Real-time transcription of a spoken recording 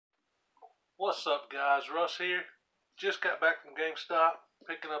What's up, guys? Russ here. Just got back from GameStop,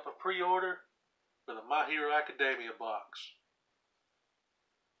 picking up a pre-order for the My Hero Academia box.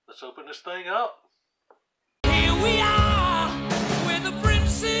 Let's open this thing up. Here we are, we're the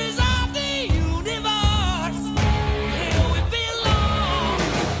princes of the universe. Here we belong,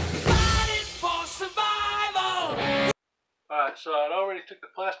 fighting for survival. Alright, so I'd already took the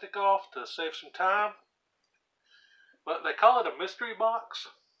plastic off to save some time. But they call it a mystery box,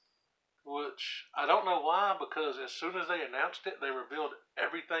 which I don't know why, because as soon as they announced it, they revealed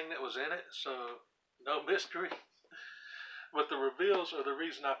everything that was in it, so no mystery. But the reveals are the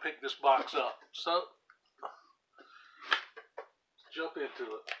reason I picked this box up. So, let's jump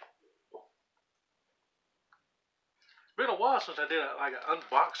into it. It's been a while since I did an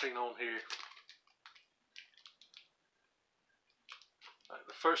unboxing on here.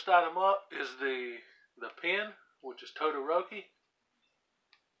 The first item up is the pin, which is Todoroki.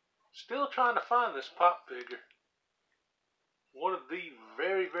 Still trying to find this pop figure. One of the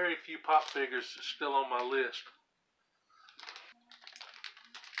very, very few pop figures that's still on my list.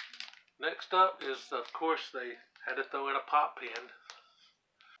 Next up is, of course, they had to throw in a pop pin.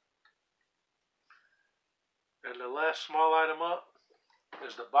 And the last small item up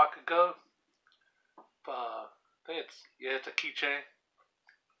is the Bakugo. I think it's a keychain.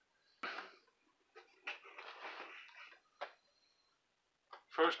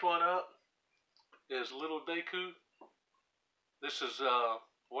 First one up is Little Deku. This is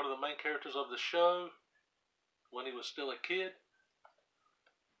one of the main characters of the show when he was still a kid.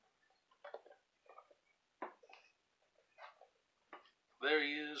 There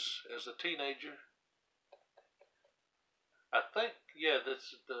he is as a teenager. I think, yeah, this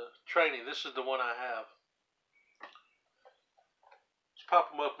is the training. This is the one I have. Let's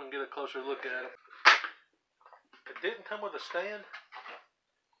pop him up and get a closer look at it. It didn't come with a stand.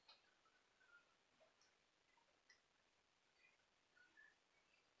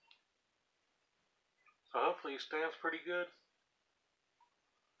 So hopefully he stands pretty good.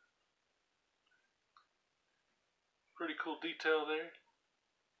 Pretty cool detail there.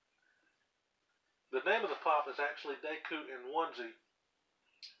 The name of the pop is actually Deku in onesie.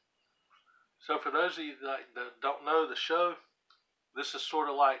 So for those of you that don't know the show, this is sort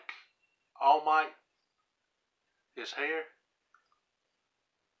of like All Might, his hair.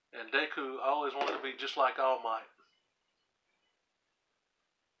 And Deku always wanted to be just like All Might.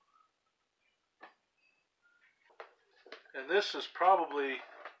 And this is probably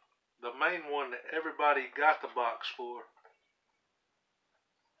the main one that everybody got the box for.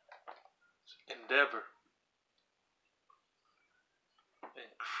 It's Endeavor.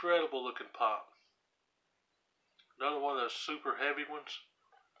 Incredible looking pop. Another one of those super heavy ones.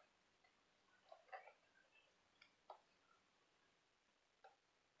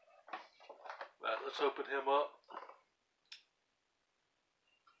 Right, let's open him up.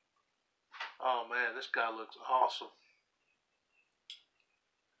 Oh man, this guy looks awesome.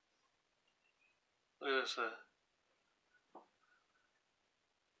 Look at this.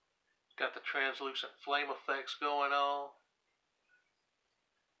 Got the translucent flame effects going on.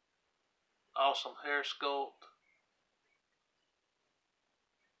 Awesome hair sculpt.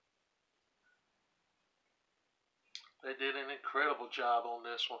 They did an incredible job on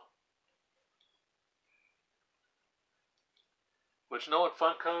this one. Which, knowing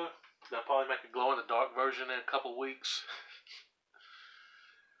Funko, they'll probably make a glow-in-the-dark version in a couple weeks.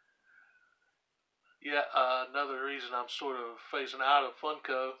 Yeah, another reason I'm sort of phasing out of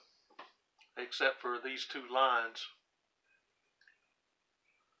Funko, except for these two lines.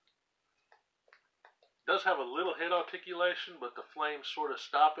 It does have a little head articulation, but the flames sort of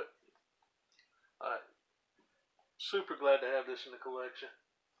stop it. Super glad to have this in the collection.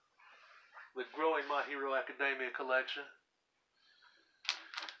 The growing My Hero Academia collection.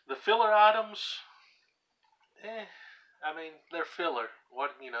 The filler items, I mean, they're filler.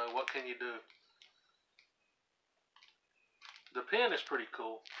 What can you do? The pen is pretty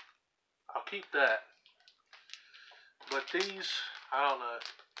cool. I'll keep that. But these, I don't know.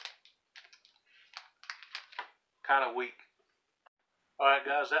 Kind of weak. Alright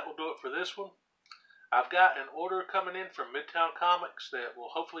guys, that will do it for this one. I've got an order coming in from Midtown Comics that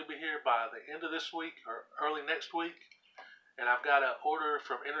will hopefully be here by the end of this week or early next week. And I've got an order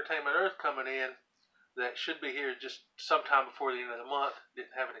from Entertainment Earth coming in that should be here just sometime before the end of the month.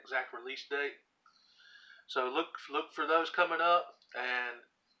 Didn't have an exact release date. So look for those coming up, and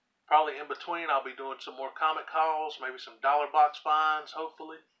probably in between I'll be doing some more comic hauls, maybe some dollar box finds,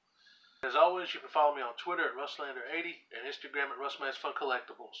 hopefully. As always, you can follow me on Twitter at Russlander80 and Instagram at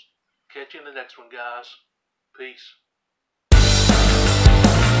RussMansFunCollectibles. Catch you in the next one, guys. Peace.